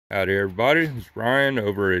Howdy everybody, it's Brian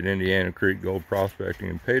over at Indiana Creek Gold Prospecting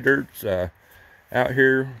and Pay Dirts. Out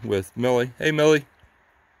here with Millie. Hey Millie.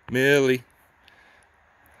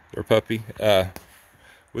 Our puppy.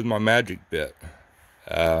 With my magic bit.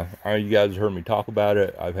 I know you guys heard me talk about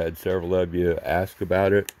it. I've had several of you ask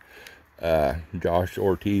about it. Josh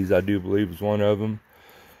Ortiz, I do believe, is one of them.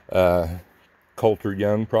 Coulter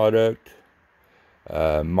Young product.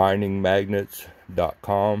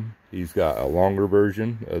 Miningmagnets.com. He's got a longer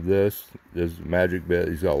version of this. This is a magic bit.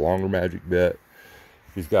 He's got a longer magic bit.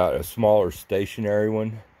 He's got a smaller stationary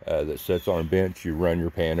one that sits on a bench. You run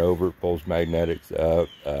your pan over it, pulls magnetics up.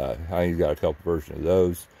 I think he's got a couple versions of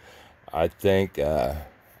those. I think I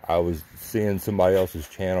was seeing somebody else's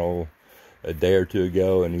channel a day or two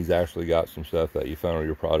ago, and he's actually got some stuff that you funnel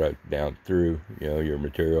your product down through, your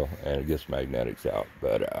material, and it gets magnetics out.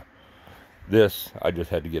 But this, I just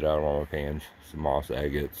had to get out of all my pans. Some moss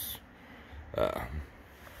agates,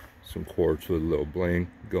 some quartz with a little bling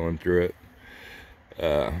going through it,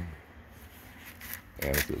 and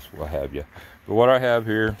this, what have you. But what I have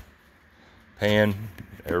here, pan,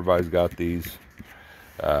 everybody's got these,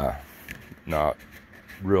 not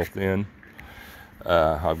real thin.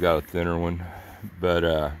 I've got a thinner one,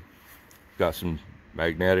 but got some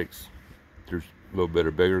magnetics. There's a little bit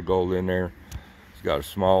of bigger gold in there. It's got a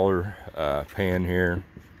smaller pan here,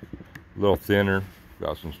 a little thinner,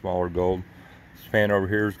 got some smaller gold. This pan over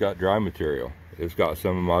here has got dry material. It's got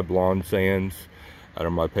some of my blonde sands out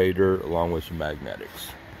of my pay dirt along with some magnetics.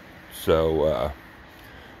 So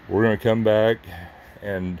we're going to come back,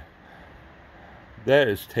 and that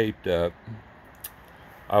is taped up.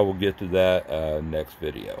 I will get to that next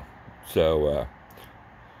video. So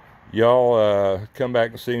y'all come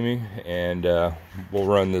back and see me, and we'll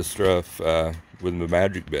run this stuff with the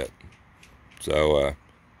magic bit. So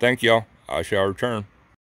thank y'all. I shall return.